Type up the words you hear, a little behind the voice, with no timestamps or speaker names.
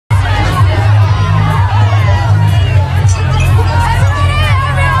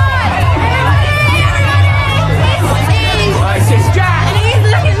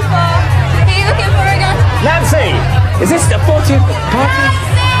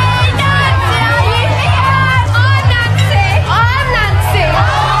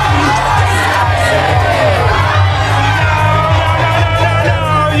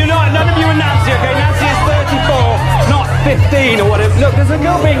15 or whatever. Look, there's a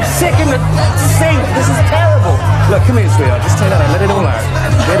girl being sick in the sink. This is terrible. Look, come here, sweetheart. Just take that out. Let it all out.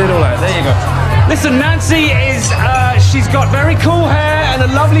 Let it all out. There you go. Listen, Nancy is, she's got very cool hair and a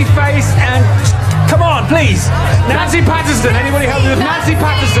lovely face and... Come on, please. Nancy Patterson. Anybody help me with Nancy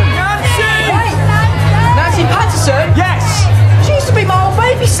Patterson? Nancy! Wait, Nancy Patterson? Yes. She used to be my old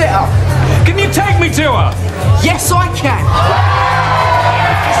babysitter. Can you take me to her?